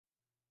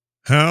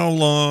How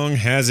long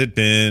has it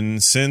been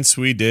since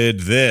we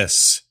did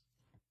this?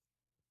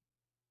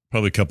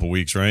 Probably a couple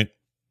weeks, right?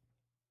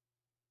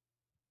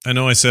 I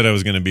know I said I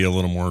was going to be a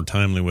little more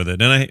timely with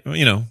it.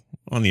 And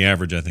on the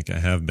average, I think I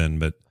have been,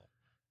 but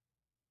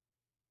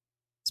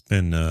it's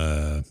been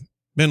a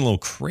little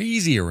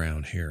crazy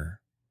around here.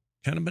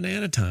 Kind of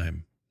banana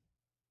time.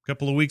 A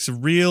couple of weeks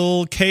of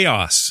real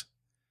chaos.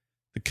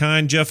 The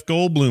kind Jeff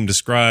Goldblum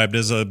described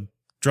as a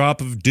drop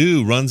of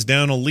dew runs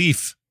down a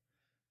leaf.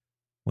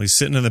 Well, he's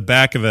sitting in the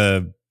back of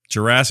a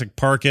Jurassic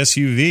Park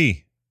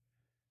SUV.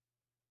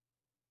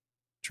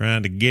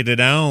 Trying to get it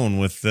on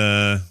with,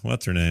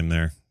 what's her name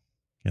there?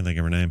 Can't think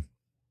of her name.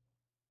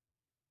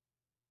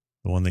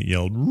 The one that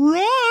yelled,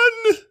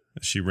 "Run!"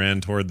 She ran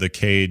toward the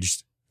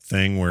caged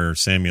thing where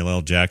Samuel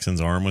L.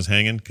 Jackson's arm was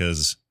hanging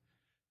because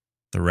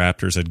the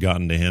raptors had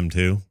gotten to him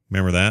too.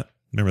 Remember that?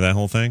 Remember that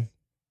whole thing?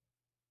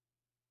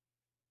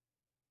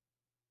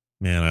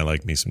 Man, I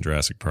like me some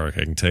Jurassic Park.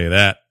 I can tell you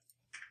that.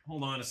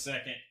 Hold on a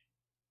second.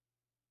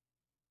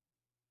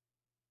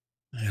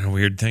 I had a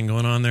weird thing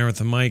going on there with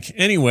the mic.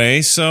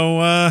 Anyway, so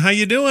how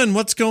you doing?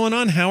 What's going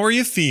on? How are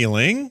you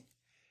feeling?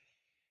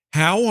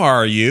 How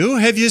are you?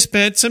 Have you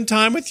spent some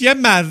time with your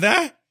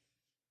mother?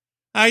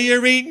 Are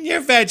you eating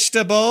your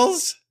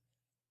vegetables?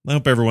 I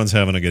hope everyone's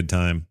having a good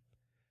time.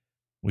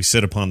 We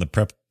sit upon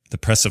the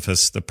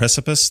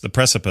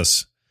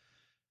precipice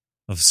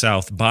of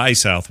South by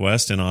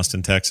Southwest in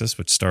Austin, Texas,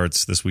 which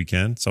starts this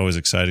weekend. It's always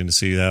exciting to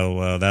see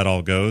how that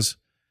all goes.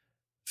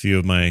 A few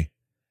of my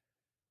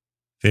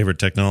favorite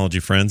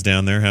technology friends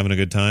down there having a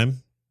good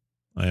time.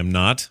 I am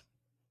not.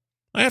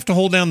 I have to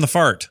hold down the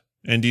fart.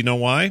 And do you know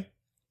why?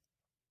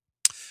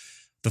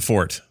 The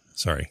fort.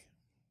 Sorry.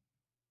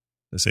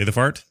 Did I say the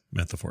fart?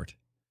 Meant the fort.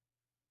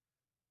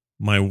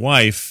 My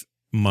wife,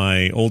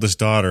 my oldest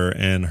daughter,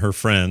 and her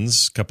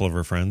friends, a couple of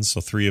her friends, so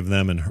three of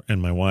them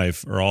and my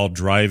wife, are all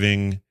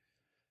driving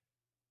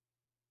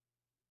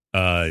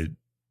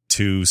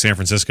to San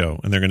Francisco,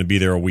 and they're going to be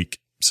there a week.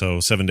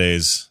 So 7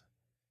 days.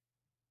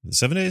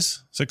 7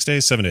 days? 6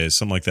 days? 7 days,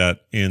 something like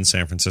that, in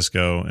San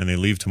Francisco, and they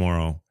leave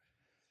tomorrow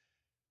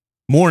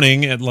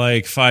morning at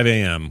like 5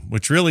 a.m.,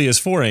 which really is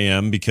 4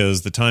 a.m.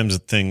 because the times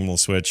thing will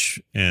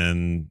switch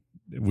and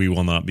we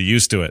will not be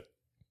used to it.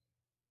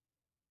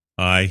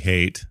 I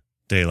hate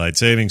daylight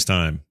savings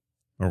time,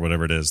 or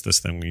whatever it is, this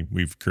thing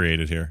we've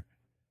created here.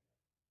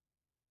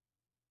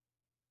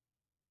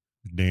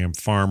 Damn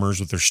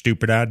farmers with their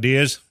stupid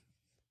ideas.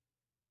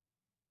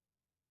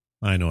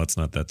 I know it's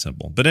not that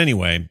simple. But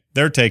anyway,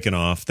 they're taking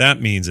off.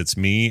 That means it's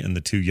me and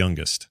the two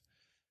youngest.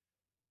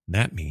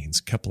 That means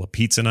a couple of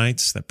pizza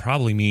nights. That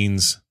probably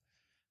means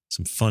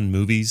some fun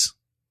movies.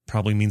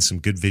 Probably means some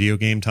good video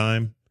game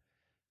time.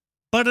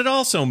 But it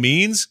also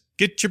means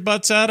get your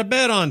butts out of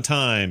bed on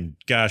time.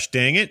 Gosh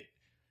dang it.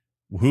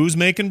 Who's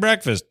making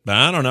breakfast?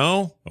 I don't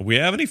know. We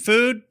have any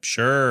food?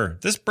 Sure.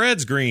 This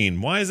bread's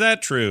green. Why is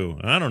that true?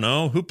 I don't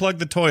know. Who plugged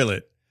the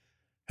toilet?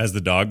 Has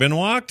the dog been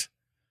walked?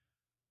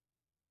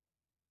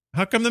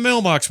 How come the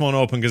mailbox won't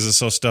open because it's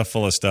so stuffed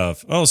full of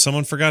stuff? Oh,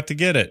 someone forgot to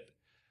get it.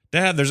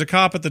 Dad, there's a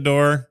cop at the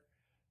door.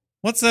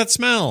 What's that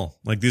smell?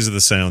 Like, these are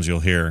the sounds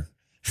you'll hear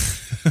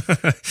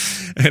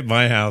at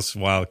my house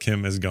while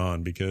Kim is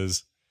gone,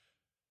 because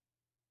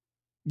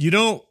you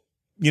don't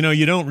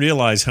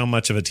realize how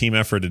much of a team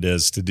effort it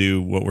is to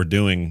do what we're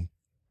doing,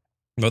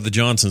 what the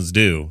Johnsons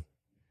do.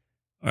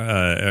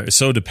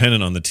 So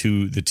dependent on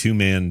the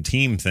two-man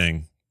team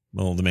thing.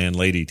 Well, the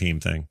man-lady team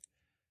thing.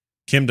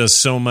 Kim does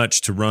so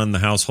much to run the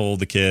household,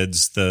 the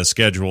kids, the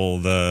schedule,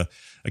 the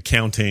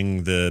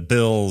accounting, the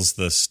bills,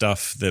 the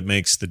stuff that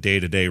makes the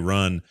day-to-day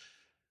run,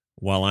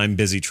 while I'm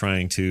busy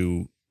trying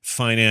to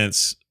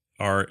finance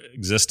our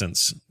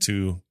existence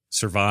to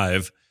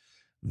survive,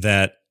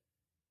 that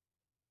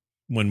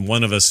when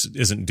one of us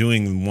isn't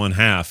doing one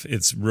half,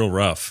 it's real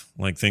rough.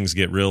 Like, things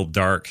get real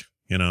dark,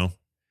 And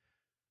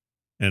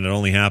it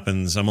only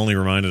happens, I'm only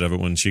reminded of it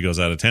when she goes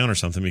out of town or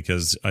something,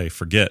 because I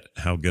forget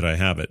how good I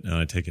have it and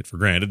I take it for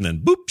granted. And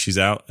then, boop, she's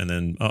out. And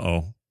then,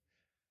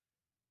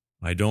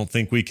 I don't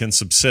think we can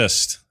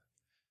subsist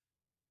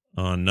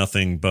on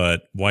nothing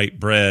but white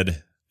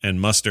bread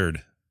and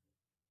mustard.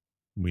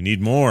 We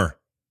need more.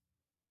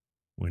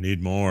 We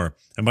need more.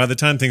 And by the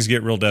time things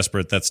get real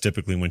desperate, that's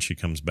typically when she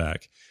comes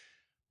back.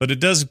 But it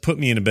does put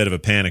me in a bit of a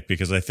panic,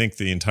 because I think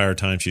the entire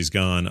time she's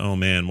gone, oh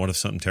man, what if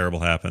something terrible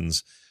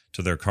happens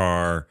to their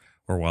car,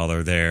 or while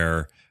they're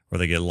there, or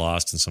they get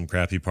lost in some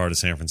crappy part of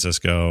San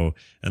Francisco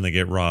and they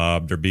get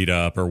robbed or beat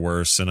up or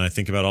worse. And I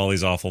think about all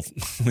these awful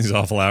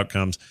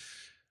outcomes,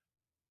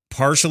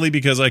 partially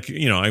because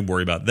I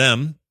worry about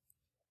them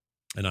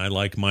and I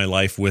like my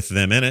life with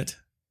them in it.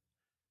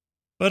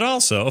 But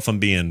also, if I'm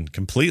being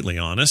completely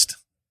honest,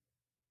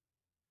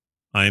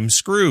 I'm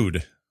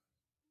screwed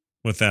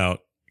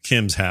without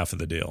Kim's half of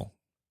the deal.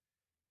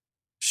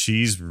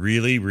 She's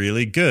really,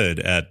 really good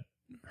at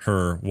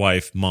her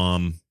wife,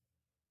 mom,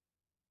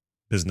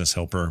 business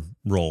helper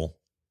role.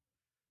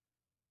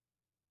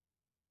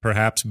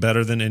 Perhaps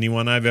better than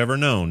anyone I've ever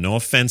known. No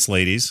offense,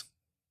 ladies,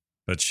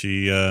 but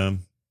she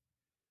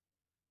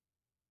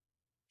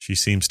She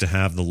seems to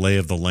have the lay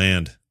of the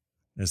land,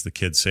 as the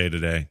kids say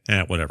today.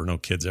 Whatever. No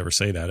kids ever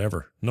say that,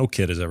 ever. No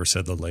kid has ever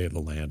said the lay of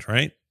the land,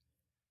 right?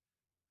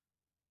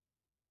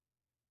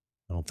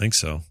 I don't think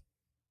so.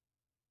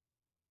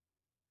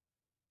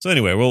 So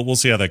anyway, we'll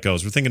see how that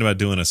goes. We're thinking about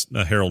doing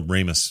a Harold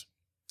Ramis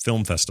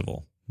film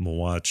festival. We'll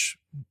watch,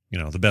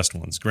 the best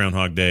ones.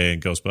 Groundhog Day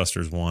and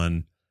Ghostbusters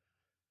 1.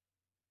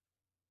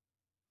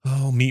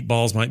 Oh,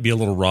 Meatballs might be a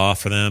little raw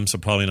for them, so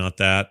probably not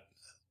that.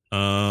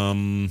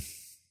 Can't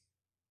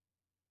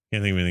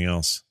think of anything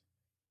else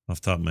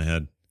off the top of my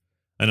head.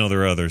 I know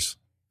there are others,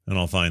 and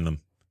I'll find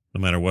them.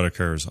 No matter what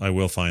occurs, I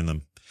will find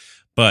them.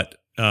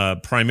 But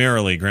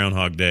primarily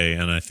Groundhog Day,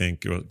 and I think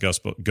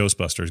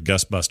Gustbusters.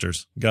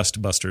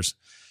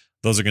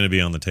 Those are going to be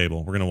on the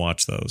table. We're going to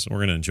watch those. We're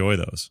going to enjoy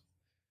those.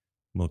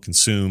 We'll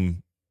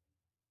consume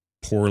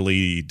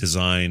poorly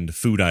designed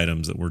food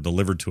items that were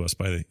delivered to us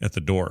at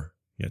the door.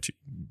 You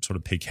sort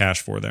of pay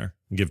cash for there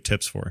and give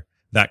tips for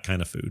that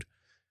kind of food.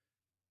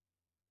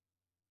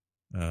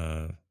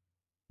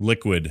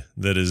 Liquid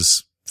that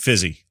is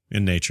fizzy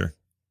in nature.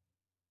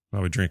 I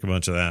would drink a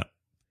bunch of that.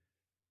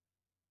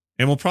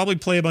 And we'll probably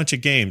play a bunch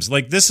of games.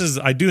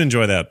 I do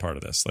enjoy that part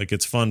of this.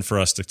 It's fun for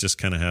us to just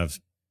kind of have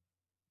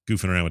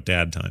goofing around with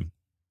dad time.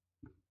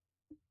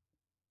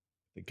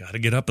 They got to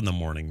get up in the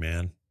morning,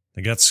 man.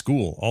 They got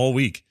school all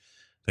week.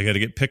 They got to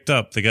get picked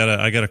up. I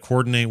got to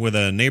coordinate with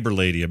a neighbor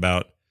lady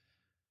about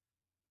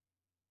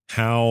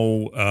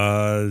how,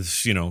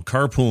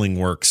 carpooling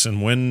works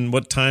and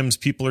what times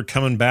people are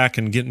coming back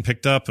and getting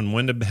picked up and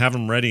when to have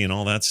them ready and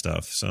all that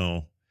stuff.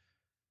 So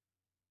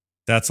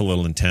that's a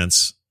little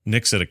intense.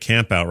 Nick's at a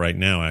camp out right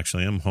now,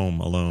 actually. I'm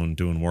home alone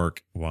doing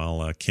work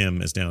while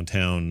Kim is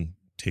downtown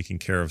taking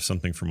care of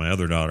something for my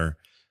other daughter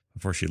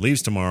before she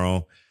leaves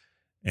tomorrow.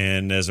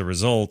 And as a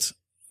result,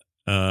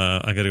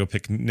 I got to go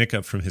pick Nick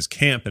up from his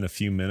camp in a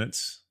few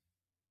minutes.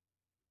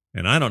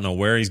 And I don't know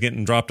where he's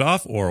getting dropped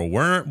off or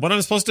what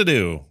I'm supposed to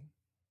do.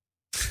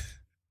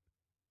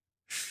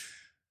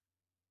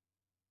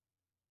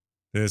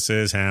 This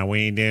is how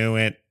we do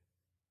it.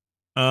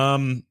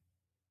 What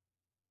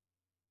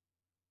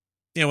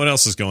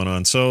else is going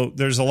on? So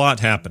there's a lot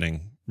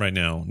happening right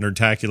now.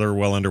 Nerdtacular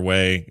well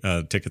underway.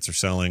 Tickets are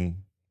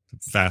selling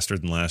faster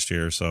than last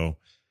year, so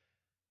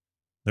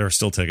there are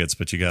still tickets,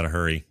 but you got to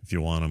hurry if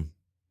you want them.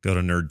 Go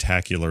to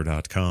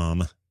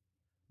nerdtacular.com.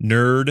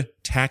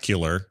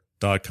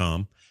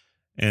 Nerdtacular.com.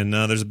 And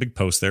there's a big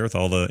post there with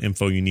all the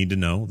info you need to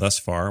know thus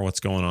far,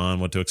 what's going on,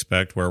 what to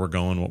expect, where we're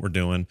going, what we're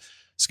doing.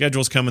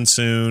 Schedule's coming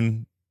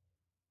soon.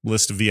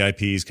 List of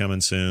VIPs coming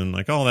soon.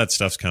 All that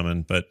stuff's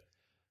coming, but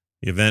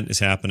the event is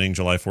happening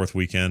July 4th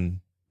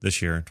weekend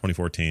this year,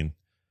 2014,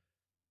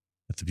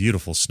 at the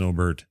beautiful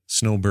Snowbird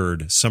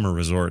Summer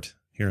Resort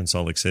here in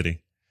Salt Lake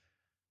City.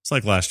 It's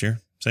like last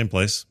year, same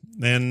place.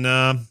 And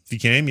if you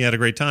came, you had a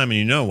great time, and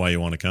you know why you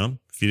want to come.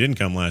 If you didn't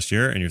come last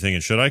year and you're thinking,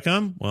 should I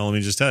come? Well, let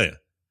me just tell you.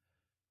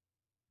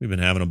 We've been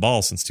having a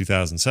ball since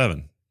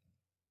 2007.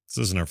 This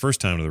isn't our first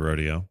time to the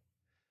rodeo.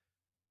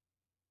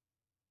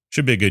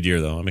 Should be a good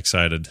year, though. I'm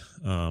excited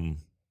to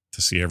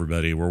see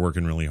everybody. We're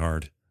working really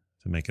hard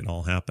to make it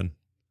all happen.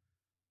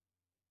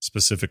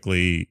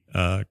 Specifically,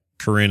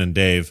 Corinne and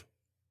Dave,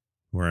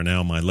 who are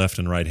now my left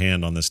and right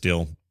hand on this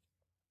deal,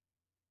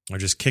 are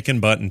just kicking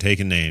butt and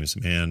taking names,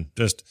 man.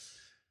 Just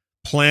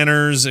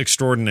planners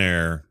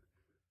extraordinaire.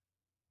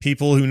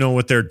 People who know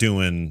what they're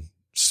doing.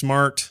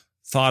 Smart,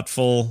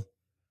 thoughtful,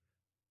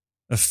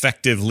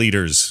 effective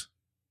leaders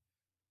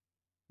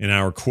in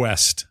our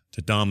quest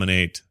to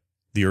dominate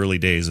the early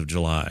days of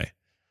July.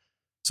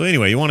 So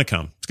anyway, you want to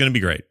come. It's going to be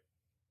great.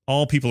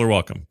 All people are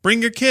welcome.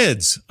 Bring your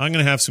kids. I'm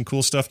going to have some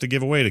cool stuff to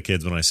give away to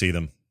kids when I see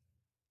them.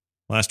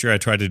 Last year I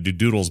tried to do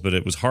doodles, but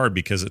it was hard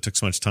because it took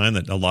so much time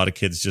that a lot of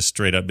kids just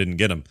straight up didn't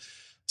get them.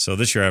 So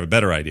this year I have a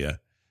better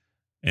idea.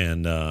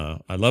 And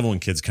I love when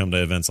kids come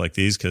to events like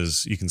these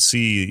because you can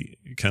see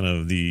kind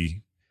of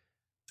the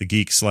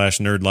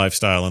geek/nerd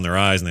lifestyle in their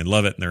eyes, and they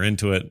love it and they're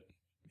into it.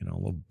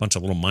 A bunch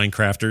of little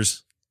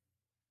Minecrafters.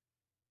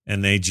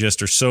 And they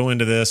just are so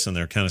into this, and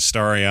they're kind of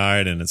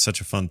starry-eyed, and it's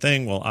such a fun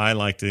thing. Well, I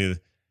like to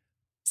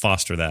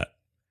foster that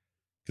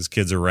because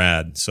kids are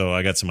rad. So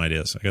I got some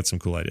ideas. I got some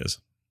cool ideas.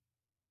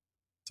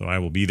 So I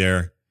will be there.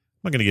 I'm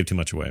not going to give too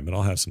much away, but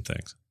I'll have some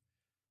things.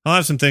 I'll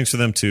have some things for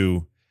them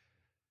to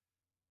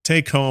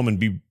take home and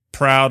be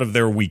proud of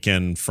their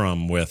weekend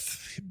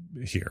with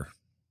here.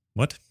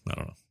 What? I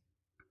don't know.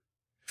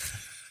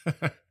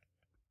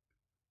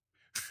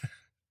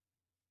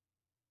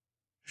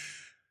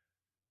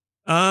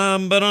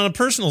 But on a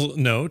personal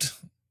note,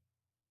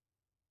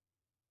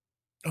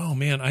 oh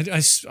man, I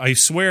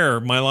swear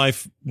my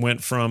life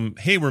went from,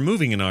 hey, we're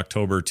moving in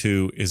October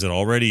to, is it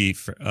already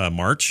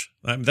March?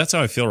 That's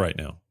how I feel right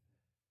now.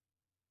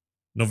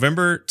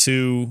 November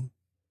to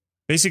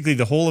basically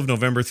the whole of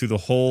November through the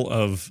whole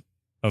of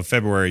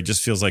February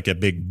just feels like a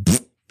big,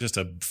 just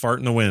a fart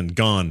in the wind,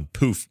 gone,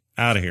 poof,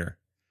 out of here.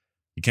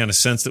 You kind of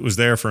sensed it was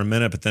there for a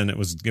minute, but then it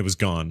was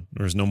gone.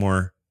 There was no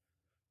more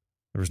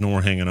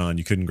hanging on.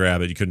 You couldn't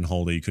grab it. You couldn't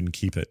hold it. You couldn't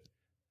keep it.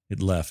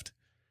 It left.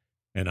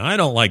 And I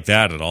don't like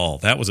that at all.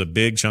 That was a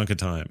big chunk of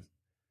time.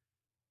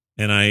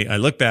 And I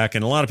look back,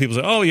 and a lot of people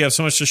say, oh, you have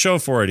so much to show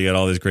for it. You got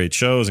all these great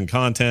shows and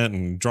content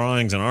and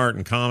drawings and art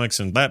and comics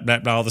and blah, blah,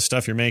 blah, all the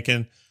stuff you're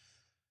making.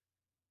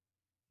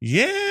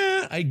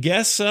 Yeah, I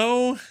guess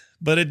so.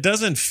 But it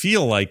doesn't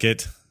feel like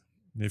it.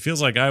 It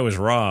feels like I was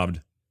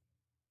robbed.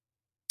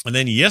 And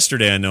then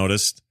yesterday I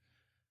noticed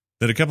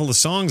that a couple of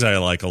songs I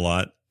like a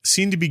lot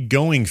seem to be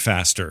going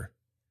faster.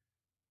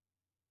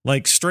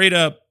 Like straight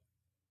up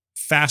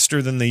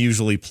faster than they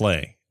usually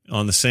play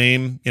on the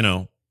same,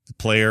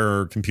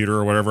 player or computer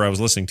or whatever I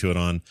was listening to it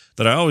on,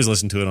 that I always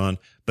listen to it on,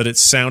 but it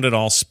sounded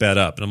all sped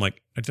up. And I'm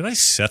like, did I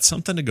set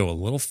something to go a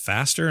little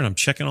faster? And I'm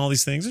checking all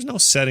these things. There's no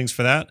settings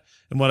for that.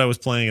 And what I was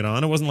playing it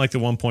on, it wasn't like the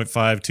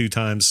 1.52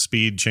 times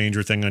speed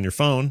changer thing on your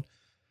phone.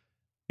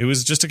 It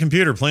was just a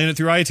computer playing it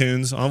through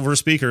iTunes over a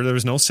speaker. There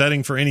was no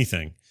setting for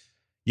anything.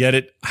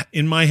 Yet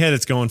in my head,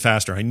 it's going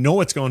faster. I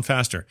know it's going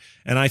faster.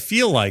 And I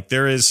feel like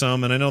there is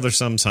some, and I know there's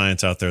some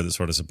science out there that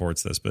sort of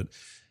supports this, but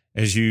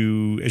as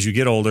you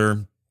get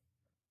older,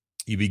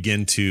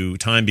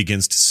 time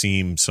begins to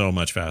seem so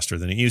much faster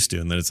than it used to.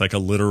 And that it's like a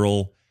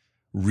literal,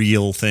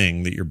 real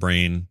thing that your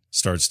brain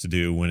starts to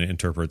do when it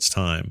interprets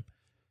time.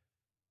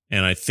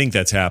 And I think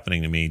that's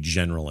happening to me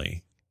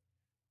generally.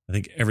 I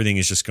think everything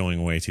is just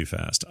going way too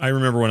fast. I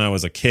remember when I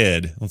was a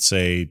kid, let's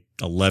say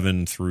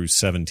 11 through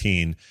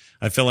 17,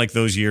 I felt like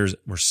those years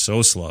were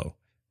so slow,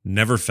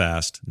 never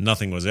fast.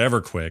 Nothing was ever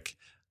quick.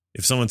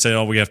 If someone said,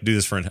 oh, we have to do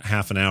this for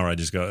half an hour, I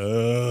just go,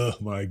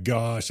 oh my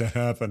gosh, a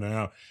half an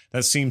hour.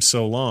 That seems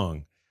so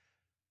long.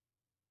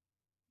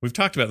 We've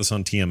talked about this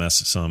on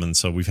TMS some, and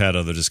so we've had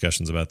other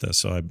discussions about this.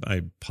 So I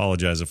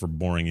apologize if we're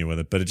boring you with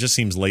it, but it just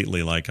seems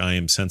lately like I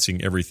am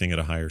sensing everything at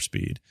a higher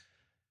speed.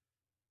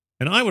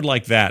 And I would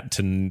like that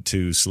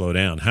to slow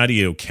down. How do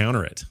you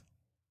counter it?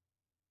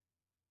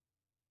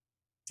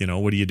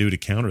 What do you do to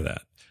counter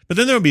that? But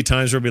then there would be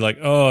times where it'd be like,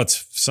 oh,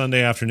 it's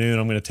Sunday afternoon.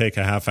 I'm going to take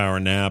a half hour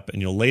nap.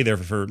 And you'll lay there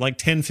for like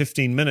 10,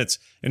 15 minutes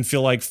and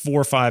feel like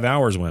 4 or 5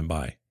 hours went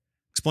by.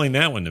 Explain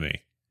that one to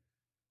me.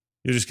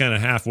 You just kind of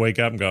half wake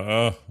up and go,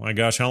 oh my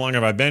gosh, how long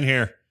have I been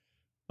here?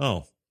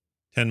 Oh,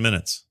 10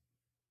 minutes.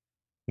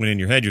 When in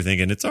your head you're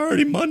thinking, it's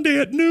already Monday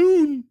at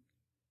noon.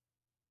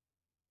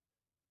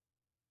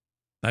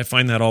 I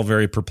find that all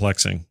very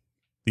perplexing.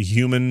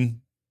 The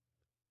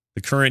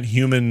current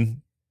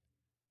human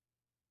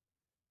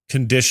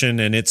condition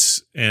and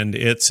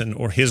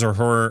or his or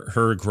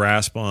her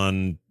grasp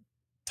on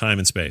time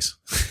and space.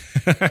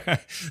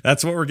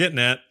 That's what we're getting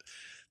at.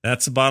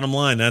 That's the bottom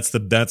line. That's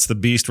the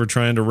beast we're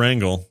trying to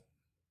wrangle.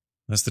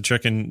 That's the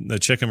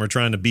chicken we're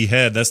trying to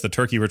behead. That's the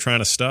turkey we're trying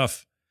to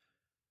stuff.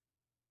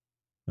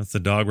 That's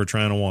the dog we're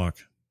trying to walk.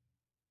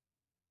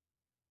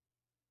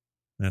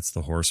 That's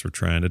the horse we're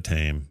trying to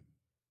tame.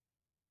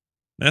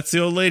 That's the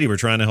old lady we're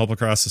trying to help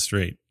across the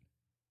street.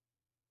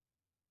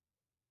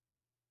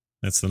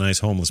 That's the nice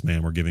homeless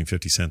man we're giving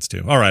 50 cents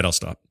to. All right, I'll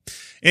stop.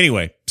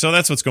 Anyway, so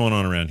that's what's going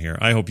on around here.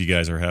 I hope you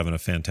guys are having a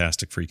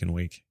fantastic freaking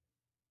week.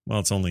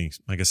 Well,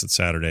 I guess it's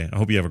Saturday. I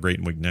hope you have a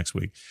great week next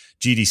week.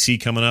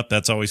 GDC coming up.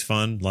 That's always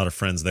fun. A lot of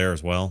friends there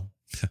as well.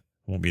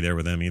 Won't be there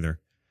with them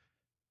either.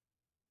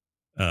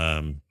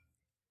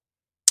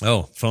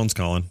 Oh, phone's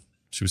calling.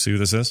 Should we see who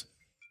this is?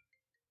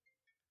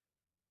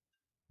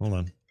 Hold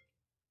on.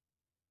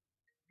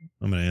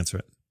 I'm going to answer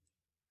it.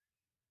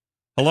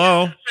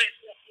 Hello? Hey,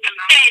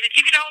 did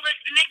Nick get a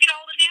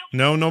hold of you?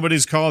 No,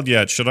 nobody's called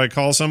yet. Should I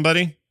call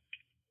somebody? Nate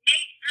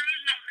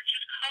Drew's number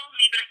just called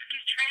me, but I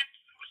couldn't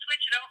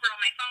switch it over on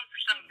my phone for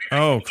some reason.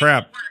 Oh,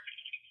 crap.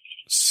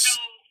 So,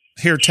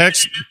 here,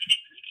 text.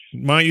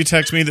 Why don't you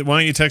text me the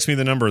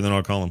number, and then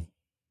I'll call him.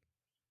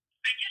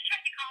 I just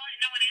tried to call it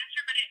and no one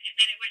answered, but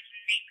then it went to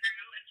Nate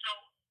Drew, and so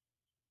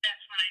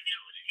that's when I knew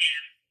it was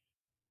him.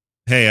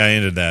 Hey, I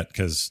ended that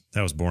because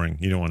that was boring.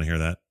 You don't want to hear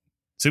that.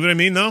 See what I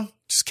mean, though?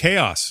 Just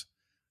chaos.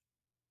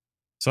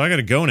 So I got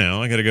to go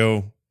now. I got to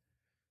go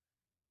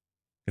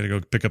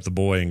pick up the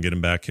boy and get him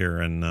back here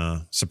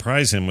and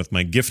surprise him with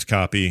my gift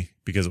copy,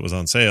 because it was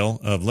on sale,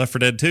 of Left 4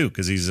 Dead 2,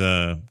 because he's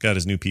got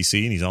his new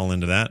PC and he's all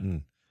into that,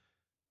 and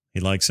he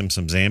likes him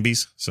some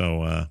zombies.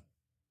 So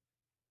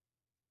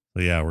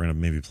yeah, we're going to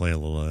maybe play a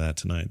little of that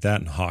tonight. That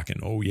and Hawken.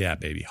 Oh, yeah,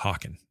 baby.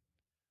 Hawken.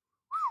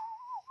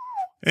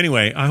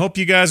 Anyway, I hope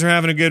you guys are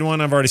having a good one.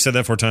 I've already said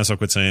that 4 times, so I'll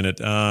quit saying it.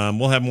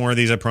 We'll have more of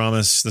these, I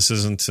promise. This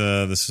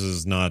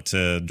is not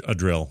a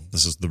drill.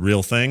 This is the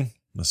real thing.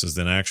 This is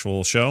an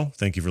actual show.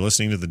 Thank you for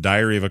listening to the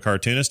Diary of a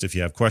Cartoonist. If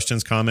you have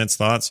questions, comments,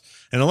 thoughts,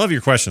 and I love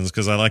your questions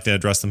because I like to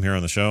address them here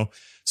on the show.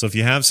 So if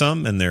you have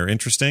some and they're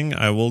interesting,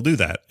 I will do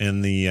that.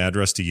 And the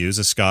address to use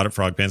is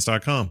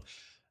scott@frogpants.com.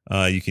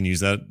 You can use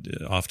that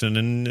often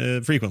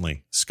and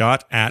frequently.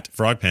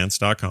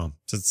 scott@frogpants.com.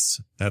 It's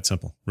that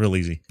simple. Real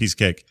easy. Piece of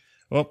cake.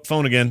 Oh,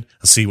 phone again.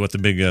 Let's see what the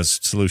big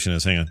solution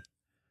is. Hang on.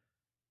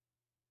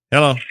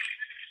 Hello.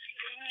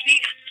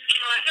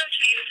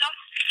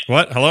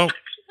 What? Hello?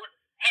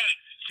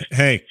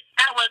 Hey.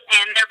 That was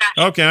him. They're back.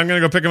 Okay, I'm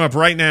going to go pick him up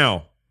right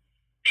now.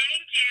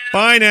 Thank you.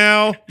 Bye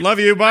now. Love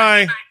you.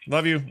 Bye.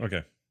 Love you.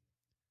 Okay.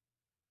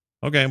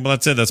 Okay, well,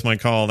 that's it. That's my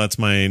call. That's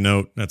my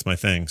note. That's my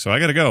thing. So I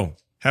got to go.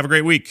 Have a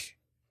great week.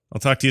 I'll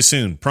talk to you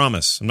soon.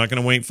 Promise. I'm not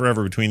going to wait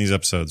forever between these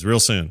episodes. Real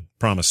soon.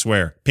 Promise.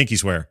 Swear. Pinky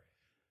swear.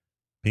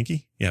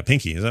 Pinky? Yeah,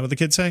 pinky. Is that what the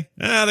kids say?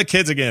 The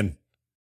kids again.